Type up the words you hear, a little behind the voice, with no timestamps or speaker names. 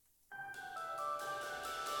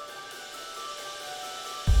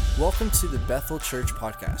Welcome to the Bethel Church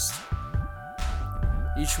Podcast.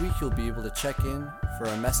 Each week you'll be able to check in for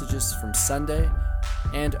our messages from Sunday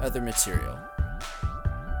and other material.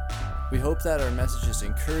 We hope that our messages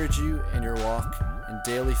encourage you in your walk in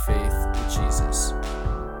daily faith with Jesus.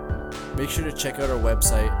 Make sure to check out our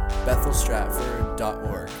website,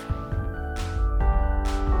 bethelstratford.org.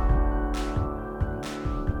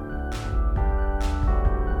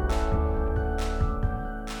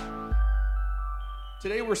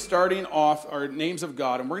 Today we're starting off our names of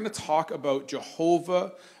God, and we're going to talk about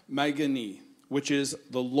Jehovah Magani, which is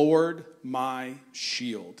the Lord my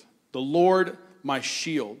shield. The Lord my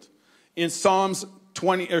shield. In Psalms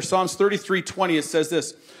 33:20, it says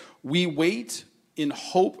this: "We wait in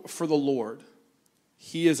hope for the Lord.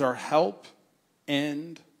 He is our help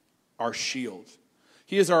and our shield."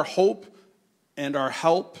 He is our hope and our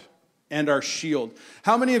help and our shield.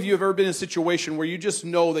 How many of you have ever been in a situation where you just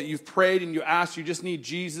know that you've prayed and you asked, you just need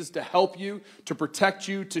Jesus to help you, to protect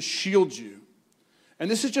you, to shield you?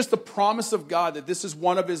 And this is just the promise of God that this is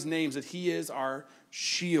one of his names, that he is our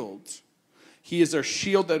shield. He is our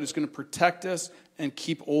shield that is going to protect us and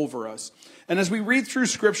keep over us. And as we read through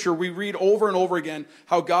Scripture, we read over and over again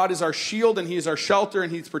how God is our shield and he is our shelter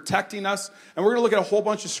and he's protecting us. And we're going to look at a whole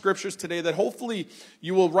bunch of Scriptures today that hopefully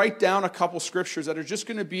you will write down a couple Scriptures that are just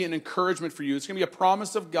going to be an encouragement for you. It's going to be a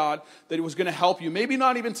promise of God that it was going to help you. Maybe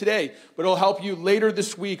not even today, but it'll help you later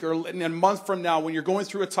this week or in a month from now when you're going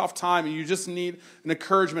through a tough time and you just need an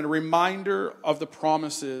encouragement, a reminder of the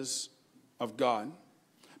promises of God.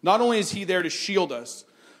 Not only is he there to shield us,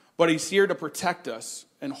 but he's here to protect us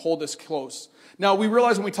and hold us close. Now, we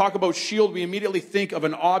realize when we talk about shield, we immediately think of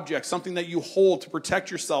an object, something that you hold to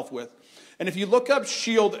protect yourself with. And if you look up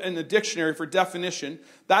shield in the dictionary for definition,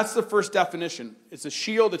 that's the first definition. It's a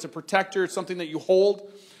shield, it's a protector, it's something that you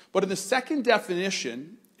hold. But in the second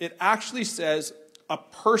definition, it actually says a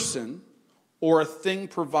person or a thing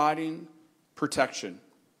providing protection.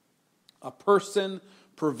 A person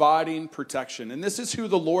providing protection. And this is who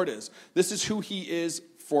the Lord is. This is who he is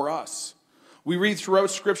for us. We read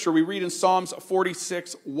throughout Scripture, we read in Psalms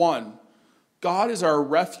 46:1, God is our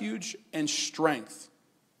refuge and strength,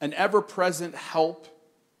 an ever-present help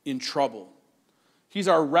in trouble. He's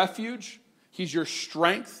our refuge. He's your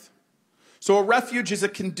strength. So a refuge is a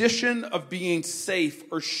condition of being safe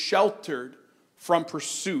or sheltered from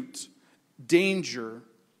pursuit, danger,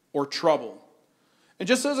 or trouble. And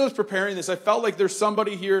just as I was preparing this, I felt like there's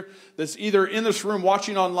somebody here that's either in this room,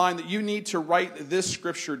 watching online, that you need to write this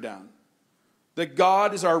scripture down. That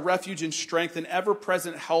God is our refuge and strength and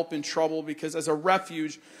ever-present help in trouble, because as a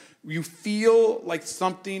refuge, you feel like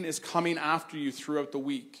something is coming after you throughout the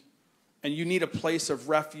week. And you need a place of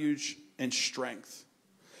refuge and strength.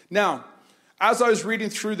 Now, as I was reading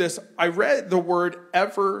through this, I read the word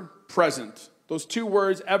ever-present. Those two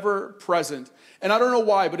words, ever-present. And I don't know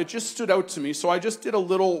why, but it just stood out to me. So I just did a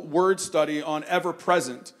little word study on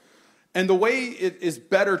ever-present. And the way it is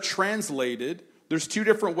better translated, there's two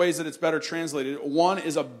different ways that it's better translated. One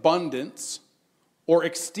is abundance or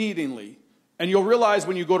exceedingly. And you'll realize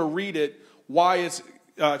when you go to read it why it's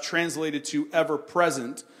translated to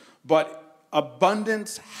ever-present. But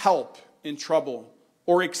abundance help in trouble,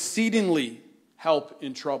 or exceedingly help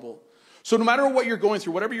in trouble. So no matter what you're going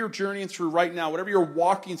through, whatever you're journeying through right now, whatever you're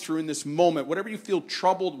walking through in this moment, whatever you feel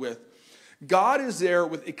troubled with, God is there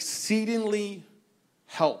with exceedingly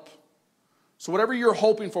help. So whatever you're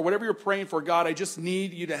hoping for, whatever you're praying for, God, I just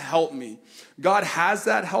need you to help me. God has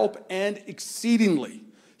that help, and exceedingly.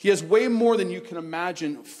 He has way more than you can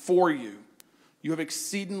imagine for you. You have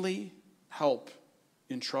exceedingly help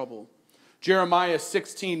in trouble. Jeremiah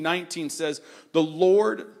 16:19 says, "The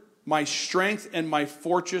Lord, my strength and my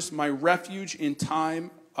fortress, my refuge in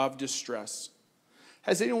time of distress."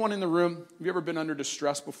 Has anyone in the room, have you ever been under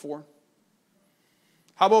distress before?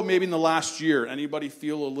 How about maybe in the last year? Anybody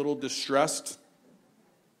feel a little distressed?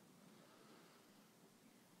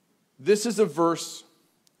 This is a verse.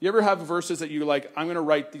 You ever have verses that you're like, I'm going to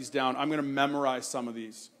write these down. I'm going to memorize some of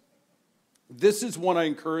these. This is one I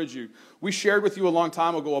encourage you. We shared with you a long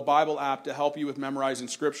time ago a Bible app to help you with memorizing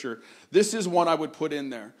Scripture. This is one I would put in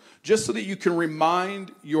there, just so that you can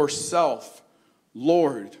remind yourself,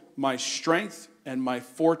 Lord, my strength and my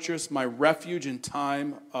fortress, my refuge in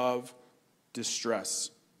time of distress.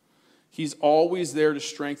 He's always there to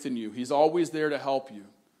strengthen you. He's always there to help you.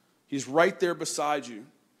 He's right there beside you.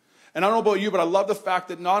 And I don't know about you, but I love the fact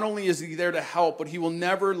that not only is he there to help, but he will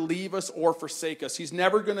never leave us or forsake us. He's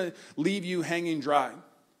never going to leave you hanging dry.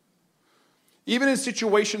 Even in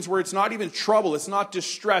situations where it's not even trouble, it's not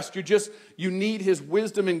distress, you need his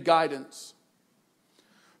wisdom and guidance.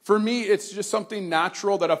 For me, it's just something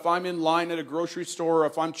natural that if I'm in line at a grocery store, or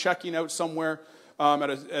if I'm checking out somewhere at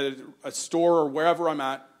a store or wherever I'm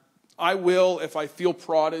at, I will, if I feel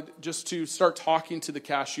prodded, just to start talking to the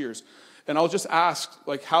cashiers. And I'll just ask,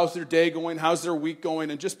 like, how's their day going? How's their week going?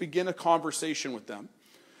 And just begin a conversation with them.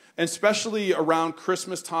 And especially around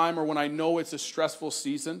Christmas time or when I know it's a stressful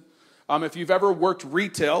season. If you've ever worked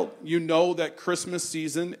retail, you know that Christmas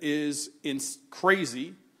season is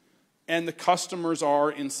crazy and the customers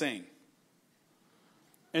are insane.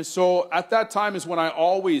 And so at that time is when I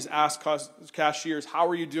always ask cashiers, how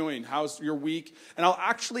are you doing? How's your week? And I'll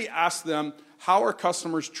actually ask them, how are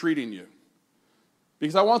customers treating you?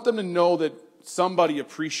 Because I want them to know that somebody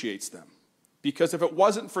appreciates them. Because if it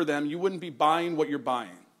wasn't for them, you wouldn't be buying what you're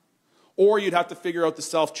buying. Or you'd have to figure out the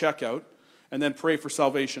self-checkout and then pray for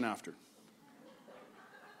salvation after.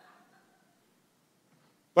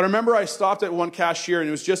 But I remember I stopped at one cashier, and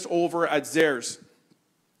it was just over at Zehrs.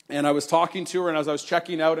 And I was talking to her, and as I was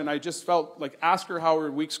checking out, and I just felt like, ask her how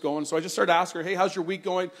her week's going. So I just started asking her, hey, how's your week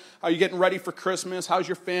going? How are you getting ready for Christmas? How's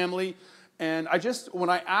your family? And when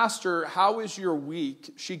I asked her, how is your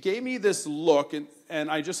week? She gave me this look, and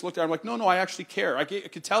I just looked at her, I'm like, no, I actually care. I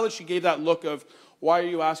could tell that she gave that look of, why are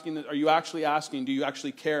you asking? Are you actually asking? Do you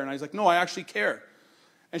actually care? And I was like, no, I actually care.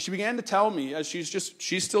 And she began to tell me, as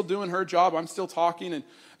she's still doing her job, I'm still talking,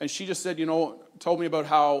 and she just said, told me about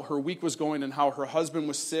how her week was going and how her husband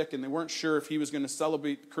was sick, and they weren't sure if he was going to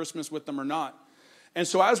celebrate Christmas with them or not. And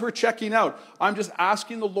so as we're checking out, I'm just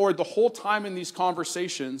asking the Lord the whole time in these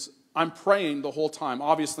conversations. I'm praying the whole time,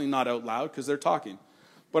 obviously not out loud because they're talking.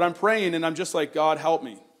 But I'm praying, and I'm just like, God, help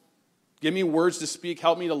me. Give me words to speak.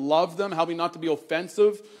 Help me to love them. Help me not to be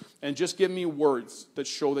offensive. And just give me words that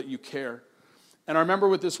show that you care. And I remember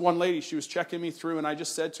with this one lady, she was checking me through, and I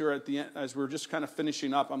just said to her at the end, as we were just kind of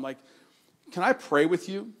finishing up, I'm like, can I pray with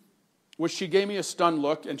you? Which she gave me a stunned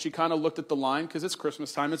look, and she kind of looked at the line, because it's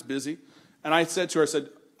Christmas time, it's busy. And I said to her,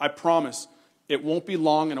 I promise, it won't be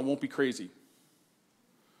long and it won't be crazy.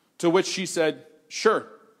 To which she said, sure.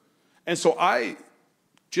 And so I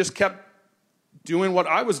just kept doing what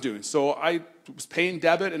I was doing. So I was paying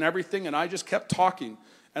debit and everything, and I just kept talking.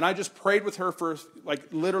 And I just prayed with her for like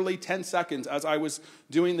literally 10 seconds as I was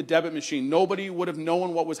doing the debit machine. Nobody would have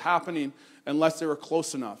known what was happening unless they were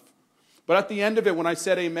close enough. But at the end of it, when I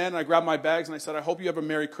said amen, and I grabbed my bags and I said, I hope you have a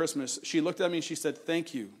Merry Christmas, she looked at me and she said,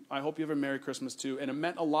 thank you. I hope you have a Merry Christmas too. And it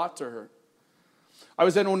meant a lot to her. I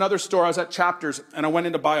was in another store. I was at Chapters, and I went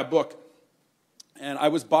in to buy a book. And I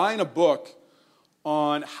was buying a book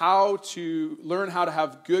on how to learn how to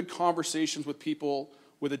have good conversations with people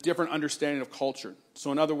with a different understanding of culture.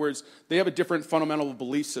 So in other words, they have a different fundamental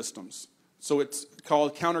belief systems. So it's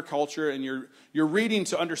called counterculture, and you're reading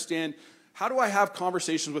to understand, how do I have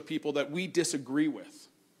conversations with people that we disagree with?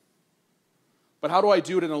 But how do I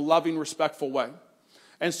do it in a loving, respectful way?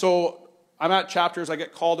 And so I'm at Chapters. I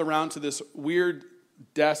get called around to this weird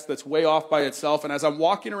desk that's way off by itself. And as I'm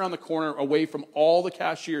walking around the corner away from all the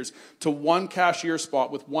cashiers to one cashier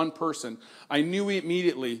spot with one person, I knew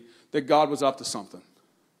immediately that God was up to something.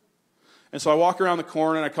 And so I walk around the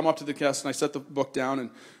corner, and I come up to the desk, and I set the book down,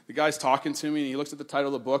 and the guy's talking to me, and he looks at the title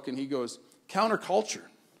of the book, and he goes, Counterculture.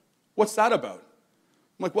 What's that about?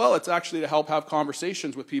 I'm like, well, it's actually to help have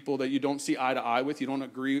conversations with people that you don't see eye to eye with. You don't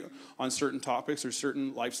agree on certain topics or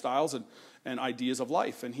certain lifestyles and ideas of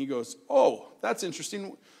life. And he goes, oh, that's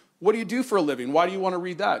interesting. What do you do for a living? Why do you want to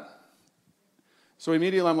read that? So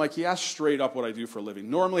immediately I'm like, he asked straight up what I do for a living.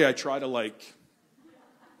 Normally I try to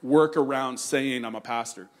work around saying I'm a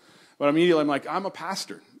pastor. But immediately I'm like, I'm a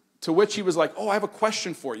pastor. To which he was like, oh, I have a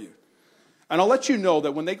question for you. And I'll let you know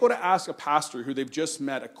that when they go to ask a pastor who they've just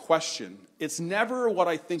met a question, it's never what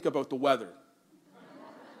I think about the weather.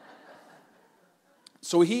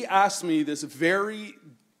 So he asked me this very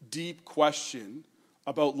deep question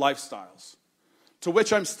about lifestyles. To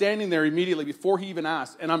which I'm standing there immediately before he even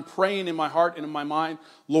asked, and I'm praying in my heart and in my mind,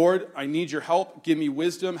 Lord, I need your help. Give me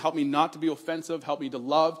wisdom. Help me not to be offensive. Help me to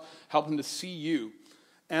love. Help him to see you.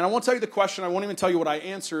 And I won't tell you the question. I won't even tell you what I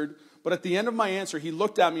answered. But at the end of my answer, he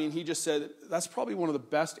looked at me and he just said, that's probably one of the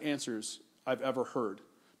best answers I've ever heard.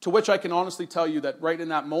 To which I can honestly tell you that right in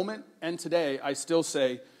that moment and today, I still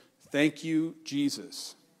say, thank you,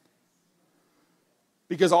 Jesus.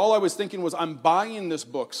 Because all I was thinking was, I'm buying this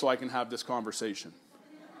book so I can have this conversation.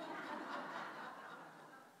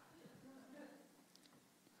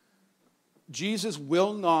 Jesus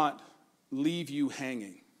will not leave you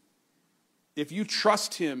hanging. If you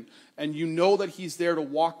trust him and you know that he's there to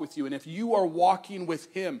walk with you, and if you are walking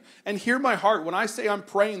with him, and hear my heart, when I say I'm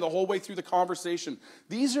praying the whole way through the conversation,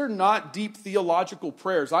 these are not deep theological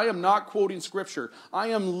prayers. I am not quoting scripture. I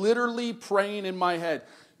am literally praying in my head,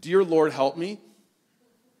 Dear Lord, help me.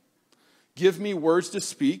 Give me words to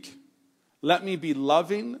speak. Let me be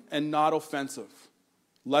loving and not offensive.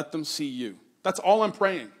 Let them see you. That's all I'm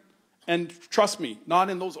praying. And trust me, not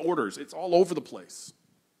in those orders. It's all over the place.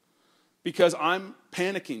 Because I'm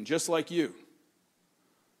panicking just like you.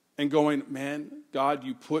 And going, man, God,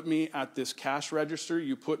 you put me at this cash register.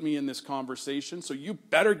 You put me in this conversation. So you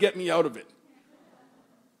better get me out of it.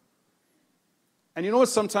 And you know what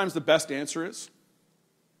sometimes the best answer is?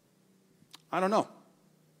 I don't know.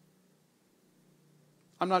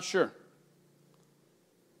 I'm not sure.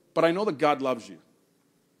 But I know that God loves you.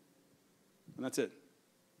 And that's it.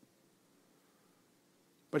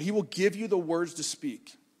 But he will give you the words to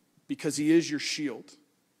speak because he is your shield.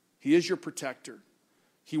 He is your protector.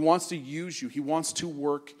 He wants to use you. He wants to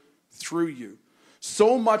work through you.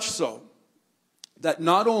 So much so that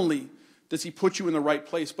not only does he put you in the right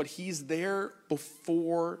place, but he's there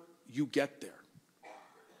before you get there.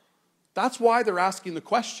 That's why they're asking the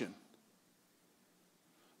question.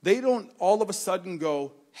 They don't all of a sudden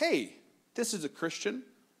go, hey, this is a Christian.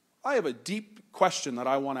 I have a deep question that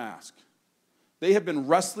I want to ask. They have been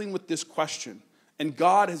wrestling with this question, and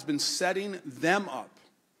God has been setting them up,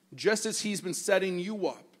 just as he's been setting you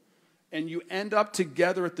up. And you end up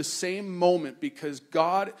together at the same moment because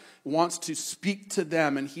God wants to speak to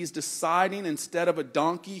them, and he's deciding instead of a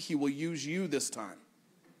donkey, he will use you this time.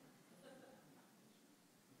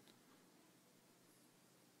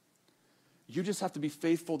 You just have to be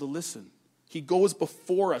faithful to listen. He goes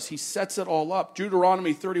before us. He sets it all up.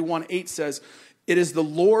 Deuteronomy 31:8 says, it is the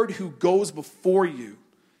Lord who goes before you.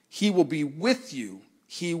 He will be with you.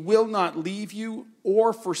 He will not leave you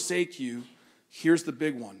or forsake you. Here's the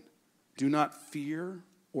big one. Do not fear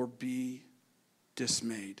or be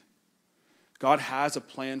dismayed. God has a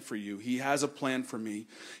plan for you. He has a plan for me.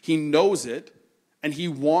 He knows it, and he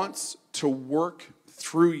wants to work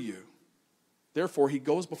through you. Therefore, he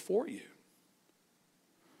goes before you.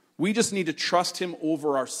 We just need to trust him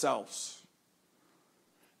over ourselves.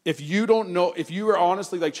 If you don't know, if you are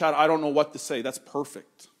honestly like, Chad, I don't know what to say, that's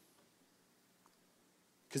perfect.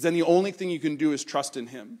 Because then the only thing you can do is trust in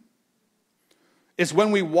him. It's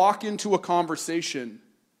when we walk into a conversation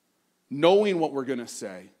knowing what we're going to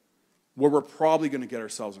say, where we're probably going to get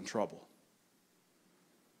ourselves in trouble.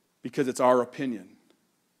 Because it's our opinion.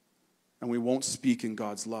 And we won't speak in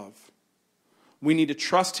God's love. We need to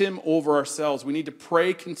trust him over ourselves. We need to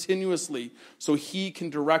pray continuously so he can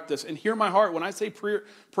direct us. And hear my heart. When I say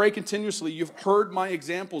pray continuously, you've heard my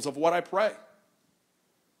examples of what I pray.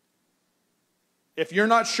 If you're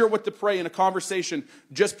not sure what to pray in a conversation,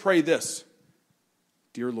 just pray this.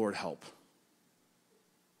 Dear Lord, help.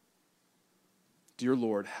 Dear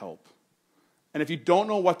Lord, help. And if you don't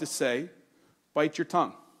know what to say, bite your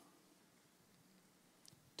tongue.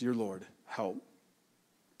 Dear Lord, help.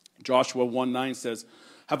 Joshua 1:9 says,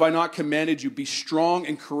 have I not commanded you, be strong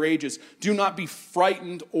and courageous. Do not be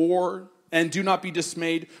frightened and do not be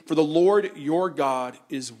dismayed, for the Lord your God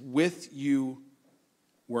is with you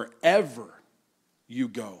wherever you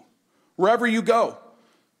go. Wherever you go.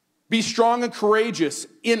 Be strong and courageous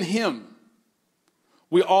in him.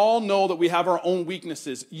 We all know that we have our own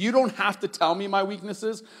weaknesses. You don't have to tell me my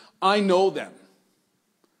weaknesses. I know them.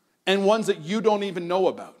 And ones that you don't even know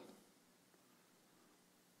about.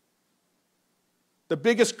 The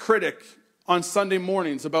biggest critic on Sunday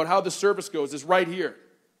mornings about how the service goes is right here.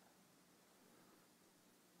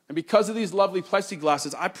 And because of these lovely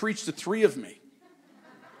plexiglasses, I preach to three of me.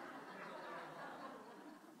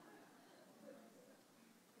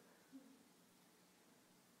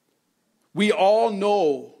 We all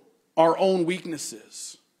know our own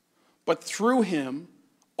weaknesses, but through him,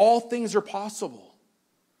 all things are possible.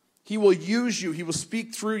 He will use you, he will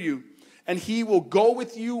speak through you, and he will go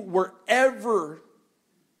with you wherever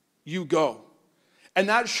you go. And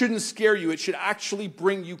that shouldn't scare you. It should actually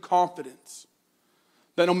bring you confidence.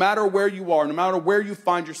 That no matter where you are, no matter where you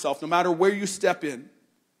find yourself, no matter where you step in,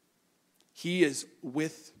 he is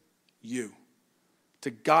with you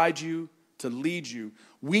to guide you, to lead you.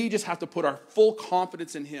 We just have to put our full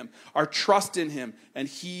confidence in him, our trust in him, and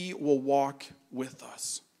he will walk with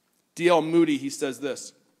us. D.L. Moody, he says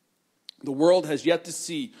this, the world has yet to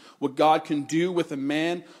see what God can do with a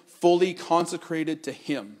man fully consecrated to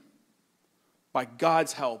him. By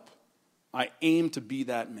God's help, I aim to be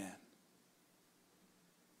that man.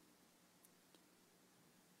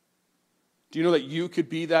 Do you know that you could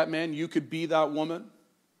be that man? You could be that woman?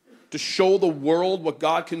 To show the world what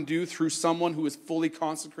God can do through someone who is fully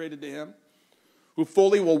consecrated to him? Who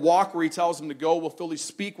fully will walk where he tells him to go, will fully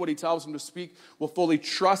speak what he tells him to speak, will fully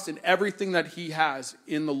trust in everything that he has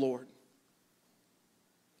in the Lord.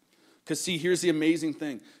 Because see, here's the amazing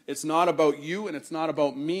thing. It's not about you and it's not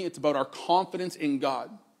about me. It's about our confidence in God.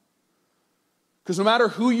 Because no matter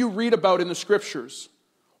who you read about in the scriptures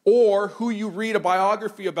or who you read a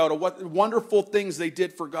biography about or what wonderful things they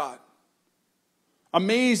did for God,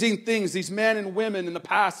 amazing things these men and women in the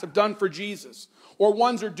past have done for Jesus or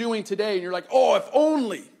ones are doing today, and you're like, oh, if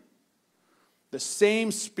only the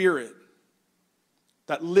same Spirit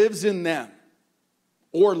that lives in them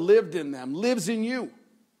or lived in them lives in you.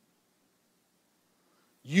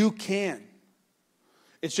 You can.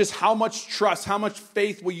 It's just how much trust, how much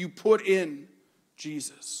faith will you put in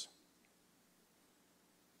Jesus?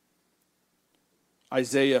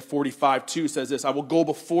 Isaiah 45:2 says this, I will go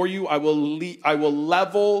before you, I will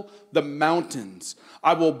level the mountains.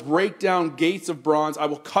 I will break down gates of bronze. I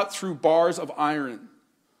will cut through bars of iron.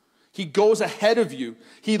 He goes ahead of you.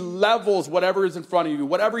 He levels whatever is in front of you.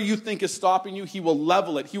 Whatever you think is stopping you, he will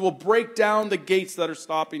level it. He will break down the gates that are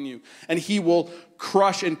stopping you. And he will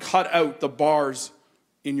crush and cut out the bars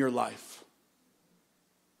in your life.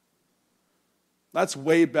 That's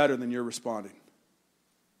way better than you're responding.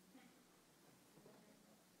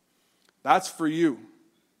 That's for you.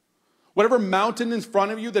 Whatever mountain in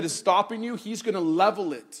front of you that is stopping you, he's going to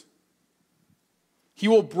level it. He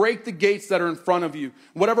will break the gates that are in front of you.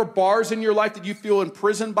 Whatever bars in your life that you feel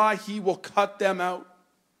imprisoned by, he will cut them out.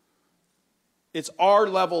 It's our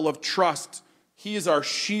level of trust. He is our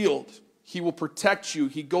shield. He will protect you.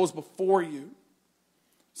 He goes before you.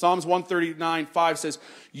 Psalms 139:5 says,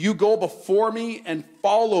 you go before me and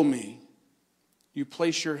follow me. You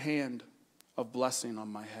place your hand of blessing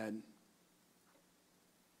on my head.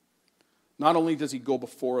 Not only does he go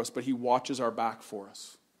before us, but he watches our back for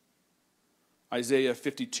us. Isaiah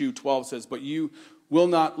 52:12 says, but you will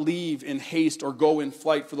not leave in haste or go in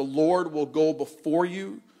flight, for the Lord will go before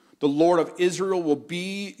you. The Lord of Israel will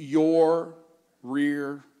be your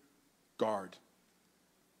rear guard.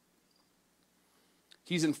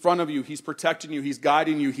 He's in front of you. He's protecting you. He's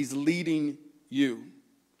guiding you. He's leading you.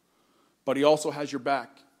 But he also has your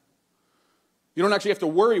back. You don't actually have to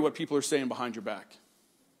worry what people are saying behind your back.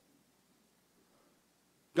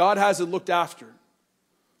 God has it looked after.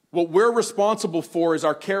 What we're responsible for is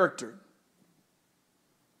our character.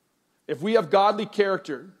 If we have godly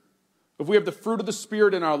character, if we have the fruit of the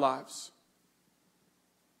Spirit in our lives,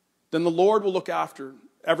 then the Lord will look after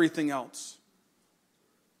everything else.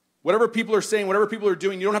 Whatever people are saying, whatever people are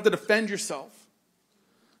doing, you don't have to defend yourself.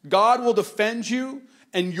 God will defend you,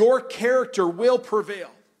 and your character will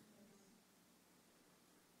prevail.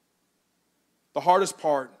 The hardest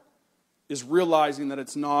part is realizing that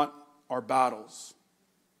it's not our battles.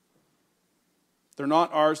 They're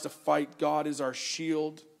not ours to fight. God is our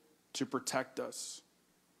shield to protect us.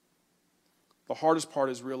 The hardest part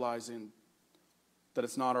is realizing that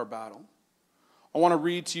it's not our battle. I want to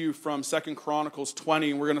read to you from 2 Chronicles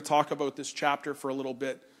 20, and we're going to talk about this chapter for a little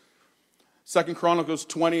bit. 2 Chronicles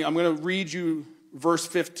 20, I'm going to read you verse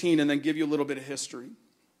 15 and then give you a little bit of history.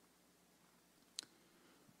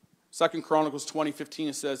 2 Chronicles 20:15,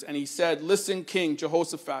 it says, and he said, listen, King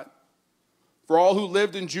Jehoshaphat, for all who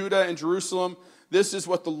lived in Judah and Jerusalem, this is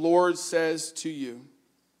what the Lord says to you.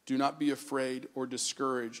 Do not be afraid or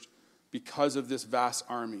discouraged because of this vast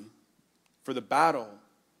army, for the battle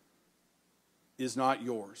is not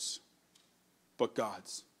yours, but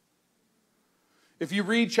God's. If you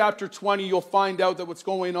read chapter 20, you'll find out that what's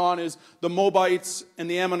going on is the Moabites and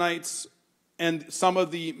the Ammonites and some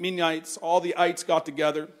of the Minites, all the ites got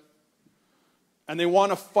together, and they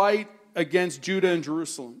want to fight against Judah and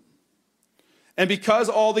Jerusalem. And because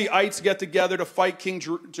all the ites get together to fight King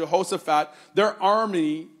Jehoshaphat, their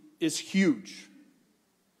army is huge.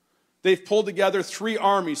 They've pulled together 3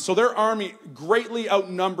 armies. So their army greatly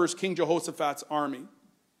outnumbers King Jehoshaphat's army.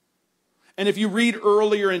 And if you read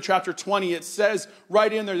earlier in chapter 20, it says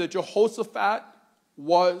right in there that Jehoshaphat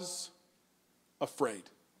was afraid.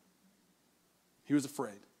 He was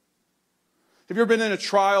afraid. Have you ever been in a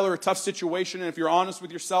trial or a tough situation, and if you're honest with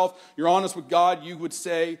yourself, you're honest with God, you would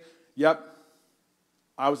say, yep,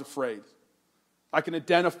 I was afraid. I can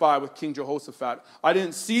identify with King Jehoshaphat. I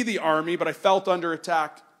didn't see the army, but I felt under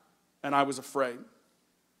attack, and I was afraid.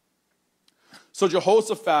 So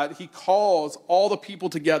Jehoshaphat, he calls all the people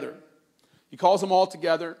together. He calls them all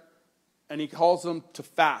together, and he calls them to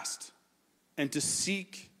fast and to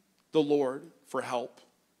seek the Lord for help.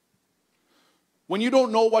 When you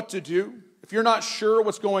don't know what to do, if you're not sure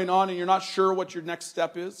what's going on and you're not sure what your next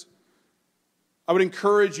step is, I would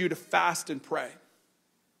encourage you to fast and pray.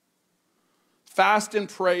 Fast and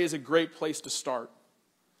pray is a great place to start.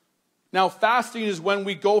 Now, fasting is when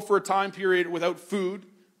we go for a time period without food,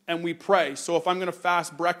 and we pray. So if I'm going to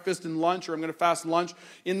fast breakfast and lunch, or I'm going to fast lunch,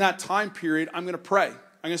 in that time period, I'm going to pray.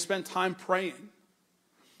 I'm going to spend time praying.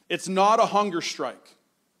 It's not a hunger strike.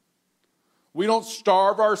 We don't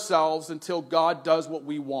starve ourselves until God does what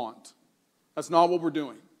we want. That's not what we're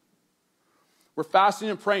doing. We're fasting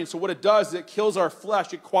and praying. So what it does is it kills our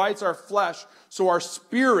flesh. It quiets our flesh so our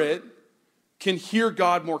spirit can hear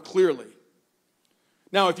God more clearly.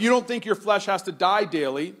 Now, if you don't think your flesh has to die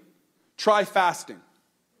daily, try fasting.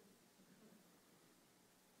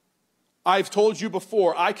 I've told you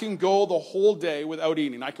before, I can go the whole day without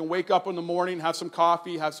eating. I can wake up in the morning, have some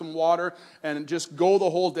coffee, have some water, and just go the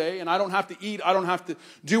whole day. And I don't have to eat. I don't have to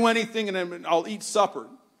do anything, and then I'll eat supper.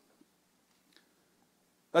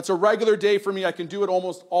 That's a regular day for me. I can do it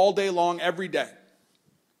almost all day long, every day.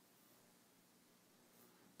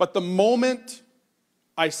 But the moment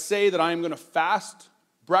I say that I am going to fast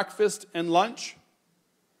breakfast and lunch,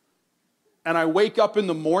 and I wake up in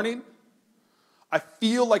the morning, I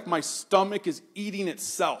feel like my stomach is eating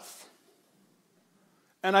itself.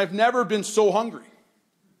 And I've never been so hungry.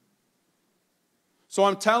 So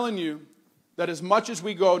I'm telling you that as much as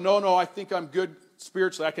we go, no, I think I'm good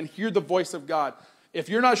spiritually, I can hear the voice of God. If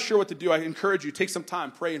you're not sure what to do, I encourage you, take some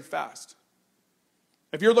time, pray and fast.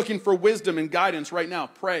 If you're looking for wisdom and guidance right now,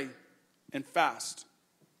 pray and fast.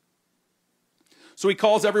 So he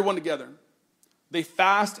calls everyone together. They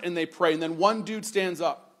fast and they pray. And then one dude stands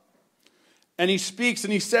up. And he speaks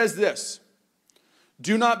and he says this: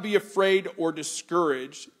 do not be afraid or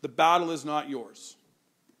discouraged. The battle is not yours.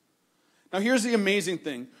 Now here's the amazing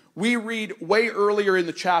thing. We read way earlier in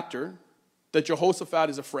the chapter that Jehoshaphat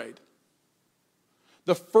is afraid.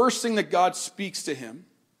 The first thing that God speaks to him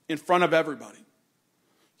in front of everybody,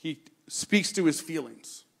 he speaks to his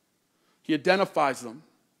feelings. He identifies them.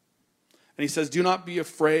 And he says, do not be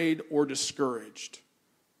afraid or discouraged.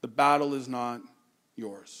 The battle is not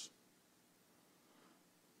yours.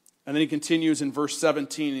 And then he continues in verse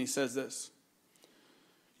 17, and he says this: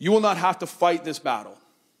 you will not have to fight this battle.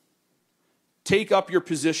 Take up your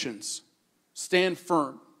positions. Stand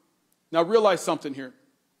firm. Now realize something here.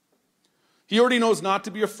 He already knows not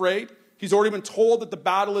to be afraid. He's already been told that the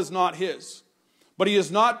battle is not his. But he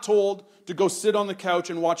is not told to go sit on the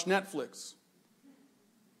couch and watch Netflix.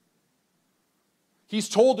 He's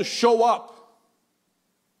told to show up.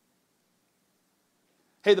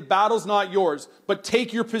 Hey, the battle's not yours, but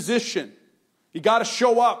take your position. You got to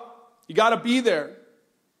show up. You got to be there.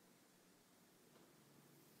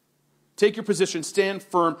 Take your position, stand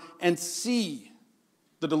firm, and see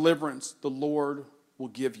the deliverance the Lord will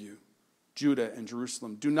give you, Judah and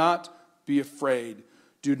Jerusalem. Do not be afraid.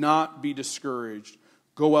 Do not be discouraged.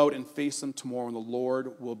 Go out and face them tomorrow, and the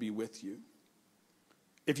Lord will be with you.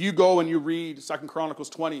 If you go and you read 2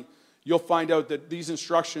 Chronicles 20, you'll find out that these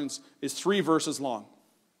instructions is 3 verses long.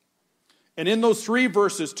 And in those 3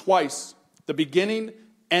 verses, twice, the beginning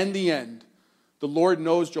and the end, the Lord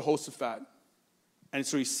knows Jehoshaphat. And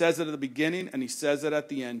so he says it at the beginning and he says it at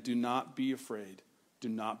the end. Do not be afraid. Do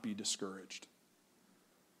not be discouraged.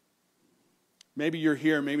 Maybe you're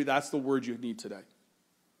here. Maybe that's the word you need today.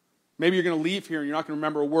 Maybe you're going to leave here and you're not going to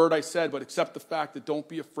remember a word I said, but accept the fact that don't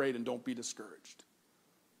be afraid and don't be discouraged.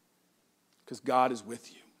 Because God is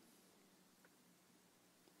with you.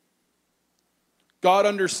 God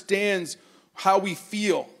understands how we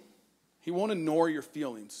feel. He won't ignore your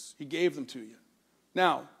feelings. He gave them to you.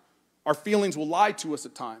 Now, our feelings will lie to us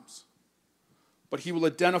at times. But he will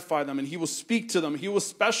identify them and he will speak to them. He will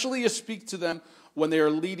especially speak to them when they are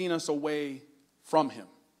leading us away from him.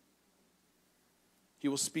 He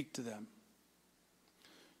will speak to them.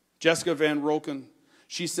 Jessica Van Roken,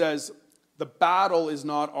 she says, the battle is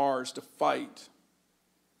not ours to fight,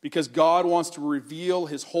 because God wants to reveal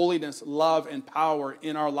his holiness, love, and power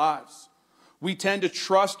in our lives. We tend to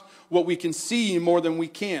trust what we can see more than we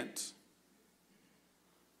can't.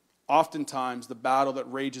 Oftentimes, the battle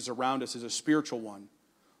that rages around us is a spiritual one,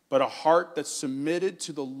 but a heart that's submitted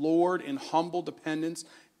to the Lord in humble dependence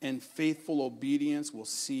and faithful obedience will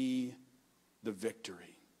see the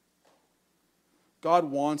victory. God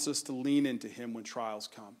wants us to lean into him when trials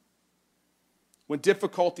come. When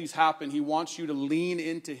difficulties happen, he wants you to lean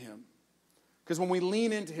into him. Because when we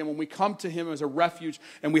lean into him, when we come to him as a refuge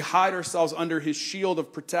and we hide ourselves under his shield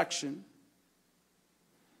of protection,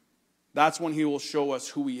 that's when he will show us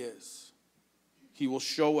who he is. He will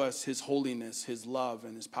show us his holiness, his love,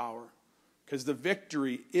 and his power. Because the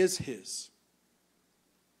victory is his.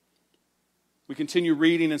 We continue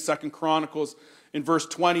reading in 2 Chronicles. In verse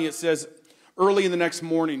 20, it says, early in the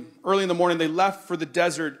morning, they left for the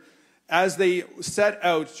desert. As they set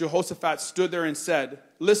out, Jehoshaphat stood there and said,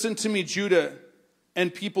 listen to me, Judah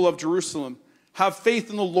and people of Jerusalem. Have faith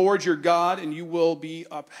in the Lord your God, and you will be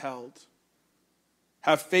upheld.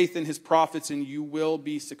 Have faith in his prophets, and you will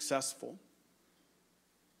be successful.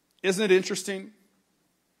 Isn't it interesting?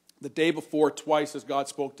 The day before, twice as God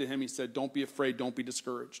spoke to him, he said, don't be afraid, don't be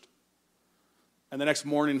discouraged. And the next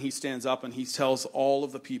morning he stands up and he tells all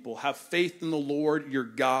of the people, have faith in the Lord your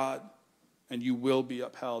God, and you will be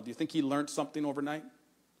upheld. Do you think he learned something overnight?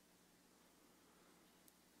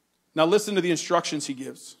 Now listen to the instructions he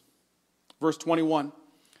gives. Verse 21.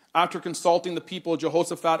 After consulting the people,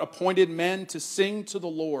 Jehoshaphat appointed men to sing to the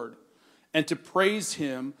Lord and to praise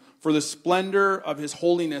him for the splendor of his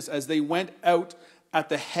holiness as they went out at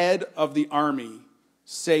the head of the army,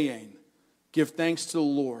 saying, give thanks to the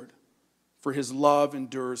Lord, for his love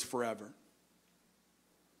endures forever.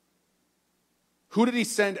 Who did he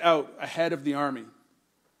send out ahead of the army?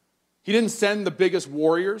 He didn't send the biggest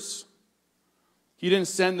warriors. He didn't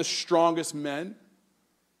send the strongest men.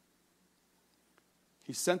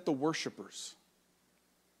 He sent the worshipers.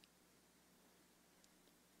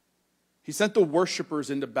 He sent the worshipers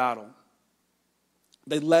into battle.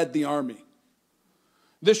 They led the army.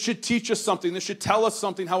 This should teach us something. This should tell us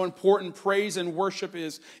something, how important praise and worship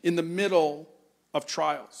is in the middle of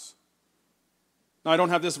trials. Now, I don't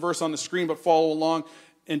have this verse on the screen, but follow along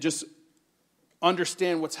and just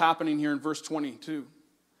understand what's happening here in verse 22.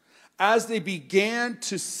 As they began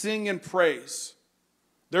to sing and praise,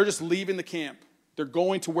 they're just leaving the camp. They're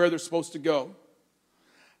going to where they're supposed to go.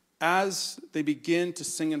 As they begin to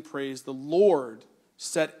sing and praise, the Lord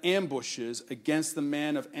set ambushes against the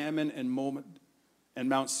men of Ammon and Moab and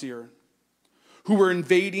Mount Seir, who were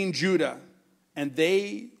invading Judah, and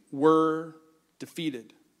they were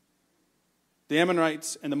defeated. The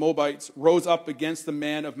Ammonites and the Moabites rose up against the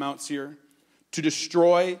men of Mount Seir to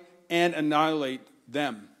destroy and annihilate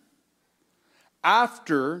them.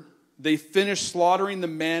 After they finished slaughtering the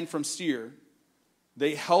men from Seir,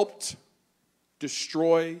 they helped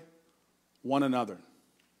destroy one another.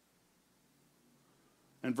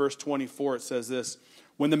 In verse 24 it says this,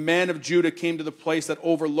 when the men of Judah came to the place that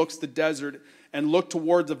overlooks the desert and looked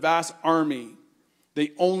towards the vast army,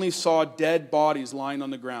 they only saw dead bodies lying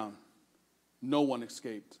on the ground. No one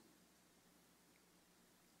escaped.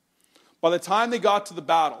 By the time they got to the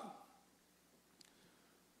battle,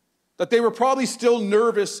 that they were probably still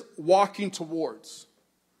nervous walking towards,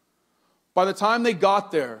 by the time they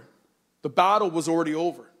got there, the battle was already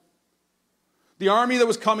over. The army that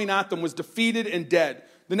was coming at them was defeated and dead.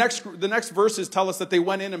 The next verses tell us that they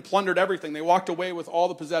went in and plundered everything. They walked away with all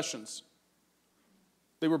the possessions.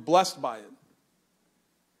 They were blessed by it.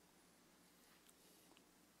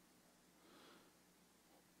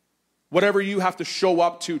 Whatever you have to show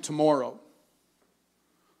up to tomorrow,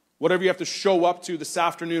 whatever you have to show up to this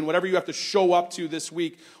afternoon, whatever you have to show up to this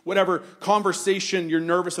week, whatever conversation you're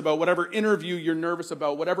nervous about, whatever interview you're nervous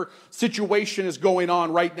about, whatever situation is going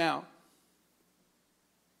on right now,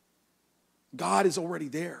 God is already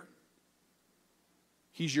there.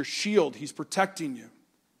 He's your shield. He's protecting you.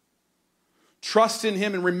 Trust in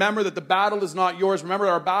him and remember that the battle is not yours. Remember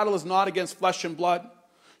that our battle is not against flesh and blood.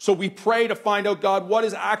 So we pray to find out, God, what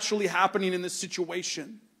is actually happening in this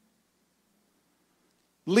situation.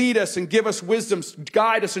 Lead us and give us wisdom,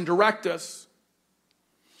 guide us and direct us.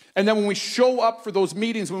 And then when we show up for those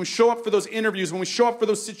meetings, when we show up for those interviews, when we show up for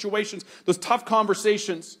those situations, those tough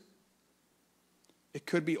conversations, it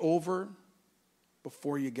could be over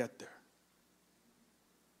before you get there.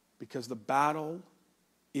 Because the battle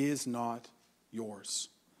is not yours.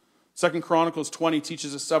 2 Chronicles 20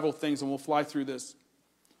 teaches us several things, and we'll fly through this.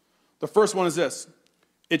 The first one is this.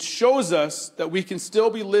 It shows us that we can still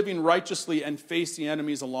be living righteously and face the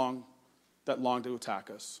enemies that long to attack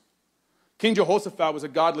us. King Jehoshaphat was a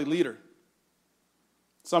godly leader.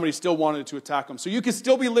 Somebody still wanted to attack him. So you can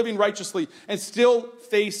still be living righteously and still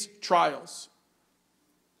face trials.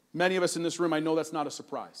 Many of us in this room, I know that's not a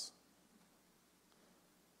surprise.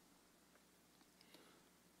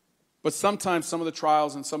 But sometimes some of the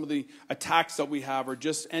trials and some of the attacks that we have are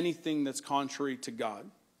just anything that's contrary to God,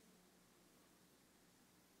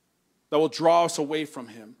 that will draw us away from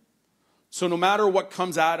him. So no matter what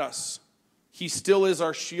comes at us, he still is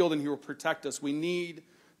our shield and he will protect us. We need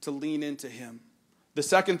to lean into him. The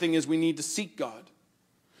second thing is we need to seek God.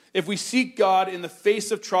 If we seek God in the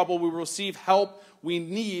face of trouble, we will receive help we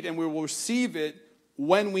need, and we will receive it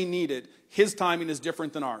when we need it. His timing is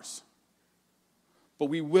different than ours. But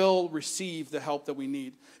we will receive the help that we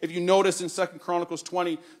need. If you notice in 2 Chronicles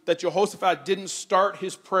 20 that Jehoshaphat didn't start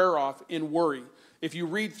his prayer off in worry. If you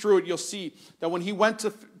read through it, you'll see that when he went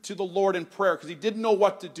to the Lord in prayer, because he didn't know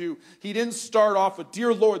what to do, he didn't start off with,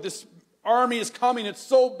 "Dear Lord, this army is coming, it's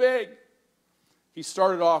so big." He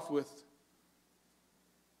started off with,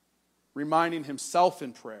 reminding himself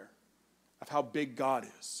in prayer of how big God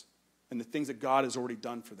is and the things that God has already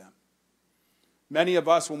done for them. Many of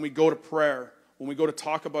us, when we go to prayer, when we go to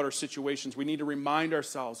talk about our situations, we need to remind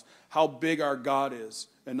ourselves how big our God is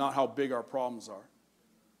and not how big our problems are.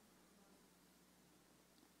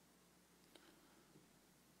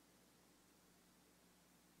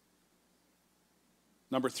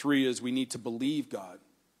 Number 3 is we need to believe God.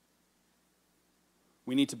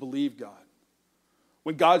 We need to believe God.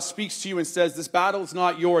 When God speaks to you and says, this battle is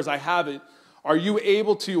not yours, I have it, are you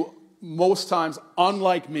able to, most times,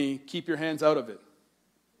 unlike me, keep your hands out of it?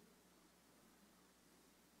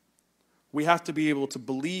 We have to be able to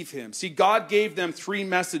believe him. See, God gave them 3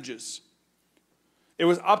 messages. It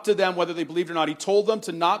was up to them whether they believed or not. He told them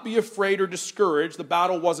to not be afraid or discouraged. The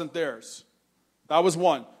battle wasn't theirs. That was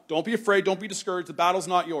one. Don't be afraid. Don't be discouraged. The battle's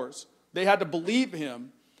not yours. They had to believe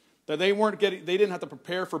him that they didn't have to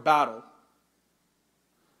prepare for battle.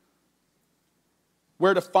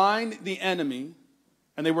 Where to find the enemy,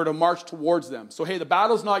 and they were to march towards them. So, hey, the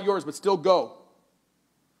battle's not yours, but still go.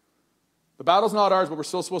 The battle's not ours, but we're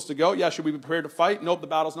still supposed to go. Yeah, should we be prepared to fight? Nope, the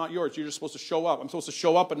battle's not yours. You're just supposed to show up. I'm supposed to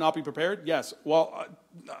show up but not be prepared? Yes. Well,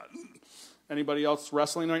 anybody else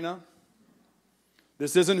wrestling right now?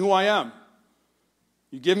 This isn't who I am.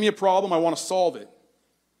 You give me a problem, I want to solve it.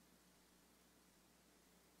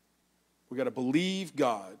 We got to believe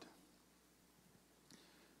God.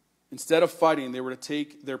 Instead of fighting, they were to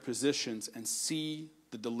take their positions and see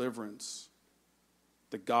the deliverance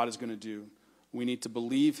that God is going to do. We need to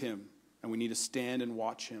believe him, and we need to stand and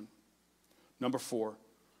watch him. Number 4,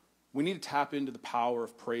 we need to tap into the power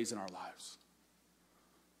of praise in our lives.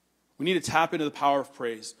 We need to tap into the power of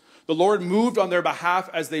praise. The Lord moved on their behalf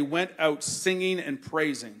as they went out singing and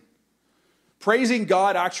praising. Praising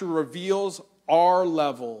God actually reveals our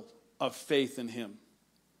level of faith in him.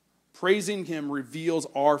 Praising him reveals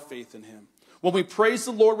our faith in him. When we praise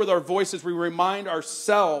the Lord with our voices, we remind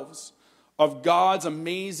ourselves of God's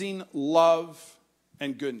amazing love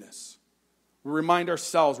and goodness. We remind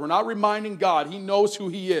ourselves. We're not reminding God. He knows who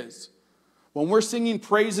he is. When we're singing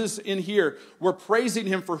praises in here, we're praising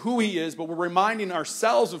him for who he is, but we're reminding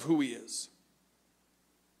ourselves of who he is.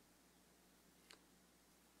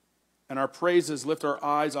 And our praises lift our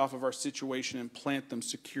eyes off of our situation and plant them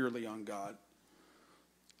securely on God.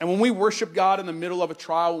 And when we worship God in the middle of a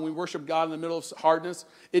trial, when we worship God in the middle of hardness,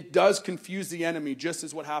 it does confuse the enemy, just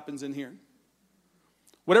as what happens in here.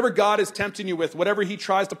 Whatever God is tempting you with, whatever he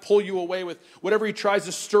tries to pull you away with, whatever he tries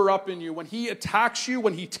to stir up in you, when he attacks you,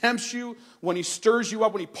 when he tempts you, when he stirs you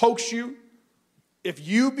up, when he pokes you, if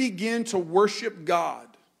you begin to worship God,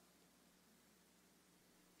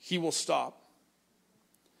 he will stop.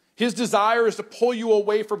 His desire is to pull you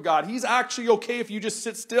away from God. He's actually okay if you just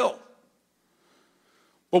sit still.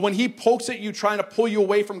 But when he pokes at you trying to pull you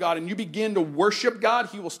away from God and you begin to worship God,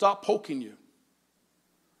 he will stop poking you.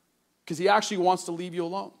 Because he actually wants to leave you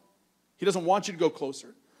alone. He doesn't want you to go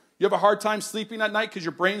closer. You have a hard time sleeping at night because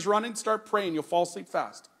your brain's running? Start praying. You'll fall asleep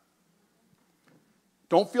fast.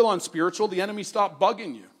 Don't feel unspiritual. The enemy stopped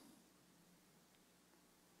bugging you.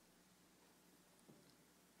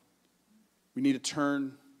 We need to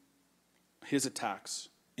turn his attacks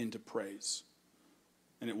into praise.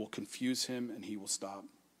 And it will confuse him and he will stop.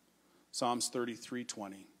 Psalms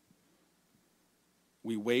 33:20.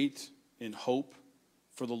 We wait in hope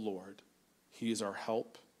for the Lord. He is our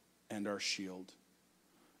help and our shield.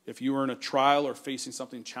 If you are in a trial or facing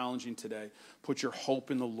something challenging today, put your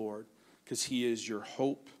hope in the Lord, because he is your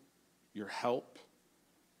hope, your help,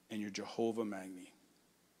 and your Jehovah Magni.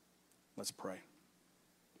 Let's pray.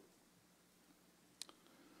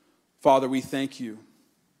 Father, we thank you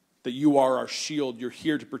that you are our shield. You're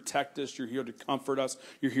here to protect us. You're here to comfort us.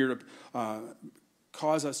 You're here to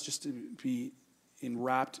cause us just to be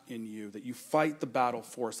enwrapped in you, that you fight the battle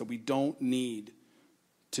for us, that we don't need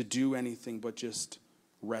to do anything but just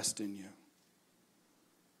rest in you.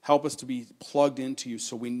 Help us to be plugged into you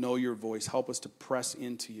so we know your voice. Help us to press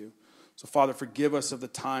into you. So, Father, forgive us of the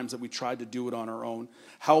times that we tried to do it on our own.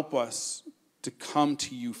 Help us to come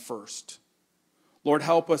to you first. Lord,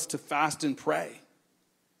 help us to fast and pray.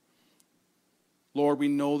 Lord, we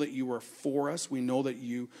know that you are for us. We know that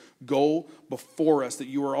you go before us, that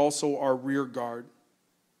you are also our rear guard.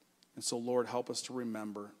 And so, Lord, help us to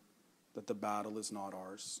remember that the battle is not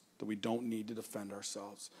ours, that we don't need to defend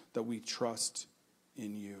ourselves, that we trust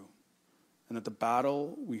in you, and that the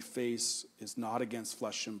battle we face is not against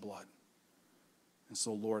flesh and blood. And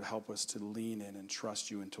so, Lord, help us to lean in and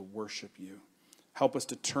trust you and to worship you. Help us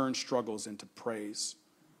to turn struggles into praise.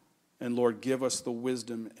 And Lord, give us the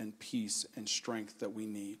wisdom and peace and strength that we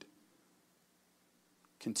need.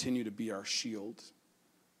 Continue to be our shield.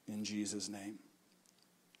 in Jesus' name.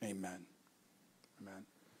 Amen. Amen.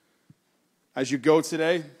 As you go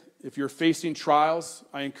today, if you're facing trials,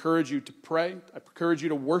 I encourage you to pray. I encourage you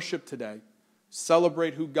to worship today.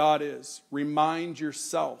 Celebrate who God is. Remind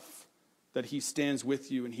yourself that he stands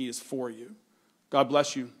with you and he is for you. God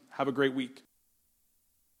bless you. Have a great week.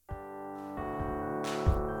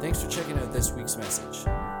 Thanks for checking out this week's message,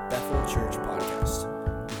 Bethel Church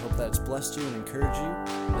Podcast. We hope that it's blessed you and encouraged you,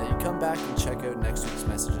 and that you come back and check out next week's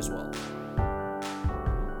message as well.